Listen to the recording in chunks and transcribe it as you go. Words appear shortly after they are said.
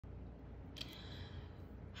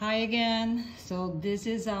Hi again. So this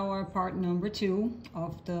is our part number 2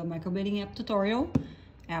 of the microblading app tutorial.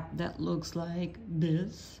 App that looks like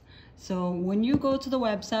this. So when you go to the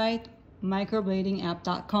website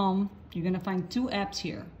microbladingapp.com, you're going to find 2 apps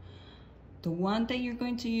here. The one that you're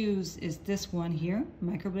going to use is this one here,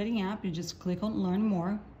 Microblading App. You just click on Learn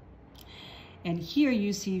More. And here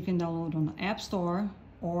you see you can download on the App Store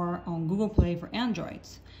or on Google Play for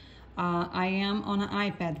Androids. I am on an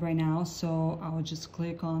iPad right now, so I will just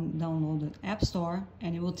click on download the App Store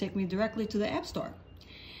and it will take me directly to the App Store.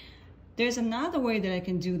 There's another way that I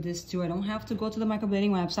can do this too. I don't have to go to the microblading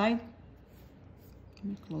website. Let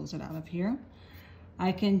me close it out of here.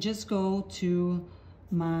 I can just go to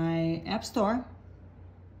my App Store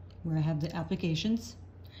where I have the applications.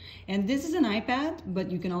 And this is an iPad, but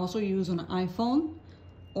you can also use on an iPhone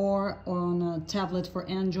or on a tablet for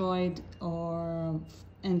Android or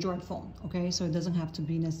Android phone, okay? So it doesn't have to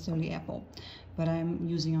be necessarily Apple, but I'm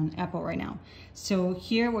using on Apple right now. So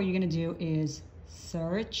here what you're gonna do is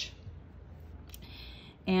search,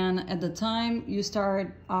 and at the time you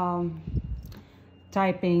start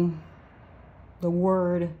typing the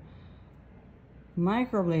word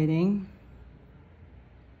microblading,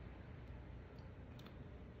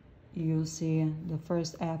 you'll see the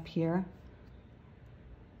first app here.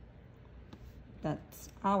 That's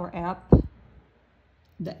our app.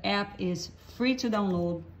 The app is free to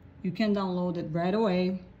download. You can download it right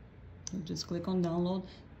away. You just click on download.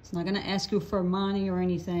 It's not gonna ask you for money or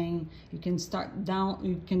anything. You can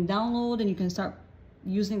download and you can start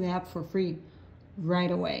using the app for free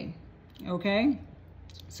right away. Okay?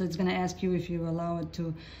 So it's gonna ask you if you allow it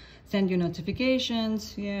to send you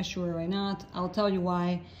notifications. Yeah, sure, why not? I'll tell you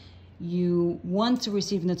why you want to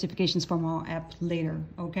receive notifications from our app later,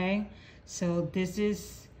 okay? So this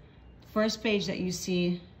is first page that you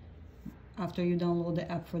see after you download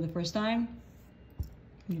the app for the first time.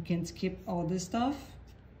 You can skip all this stuff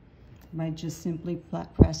by just simply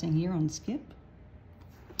pressing here on skip.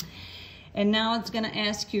 And now it's gonna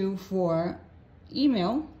ask you for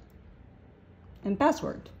email and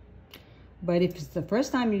password. But if it's the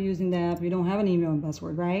first time you're using the app, you don't have an email and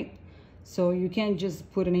password, right? So you can't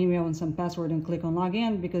just put an email and some password and click on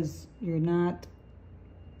login because you're not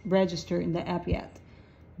registered in the app yet.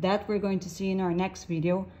 That we're going to see in our next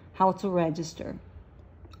video, how to register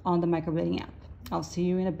on the microblading app. I'll see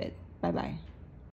you in a bit. Bye-bye.